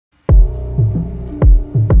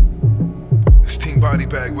body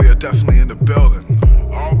bag, we are definitely in the building.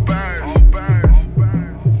 All bags.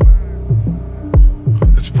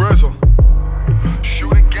 It's Brizzle.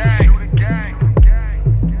 Shoot a gang.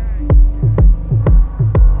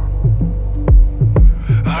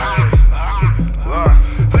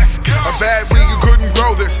 Let's go. A bad weed, you couldn't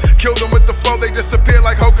grow this. Killed them with the flow, they disappear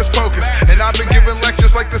like hocus pocus. And I've been giving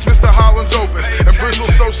lectures like this Mr. Holland's opus. And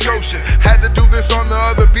Brizzle's so Scotian. Had to do this on the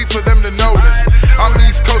other beat for them to notice. I'm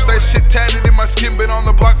East Coast, that shit tatted in my skin. Been on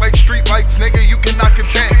the block like street lights, nigga, you cannot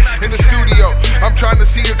contend. In the studio, I'm trying to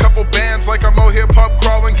see a couple bands like I'm out here pub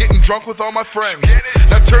crawling, getting drunk with all my friends.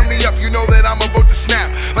 Now turn me up, you know that I'm about to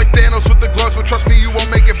snap. Like Thanos with the gloves, but trust me, you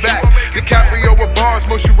won't make it back. DiCaprio with bars,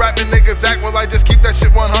 most you rapping niggas act. Well, I just keep that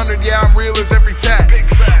shit 100, yeah, I'm real as every tat.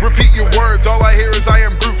 Repeat your words, all I hear is I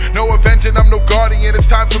am Groot. No avenging, I'm no guardian, it's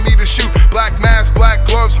time for me to shoot. Black mask, black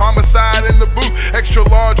gloves, homicide in the booth. Extra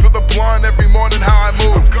large with a blonde every morning, how I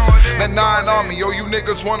move. That 9 on me, yo, you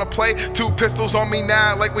niggas wanna play? 2 pistols on me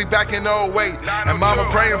now, like we back in 08. And mama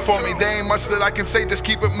praying for me, there ain't much that I can say. Just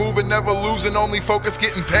keep it moving, never losing, only focus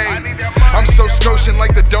getting paid. I'm so Scotian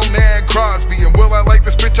like the Donut and Crosby. And will I light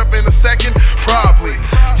this bitch up in a second? Probably.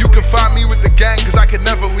 You can find me with the gang, cause I can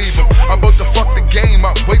never leave them. I'm about to fuck the game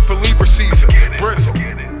up, wait for Libra season. Brizzle.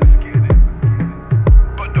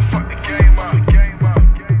 But the fuck the game up.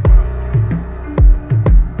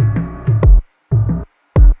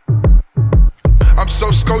 I'm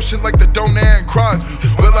so Scotian like the Donut and Crosby.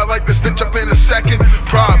 Will I light this bitch up in a second?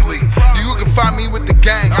 Probably. You can find me with the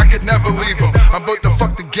gang, I could never leave them. I'm about to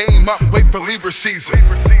fuck the game up, wait for Libra season.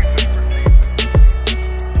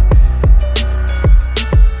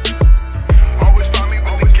 Always find me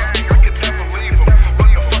with the gang, I could never leave them. But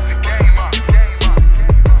the fuck the game up.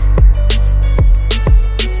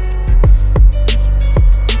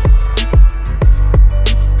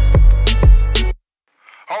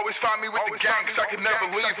 Always find me with the gang, cause I could never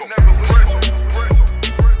leave them.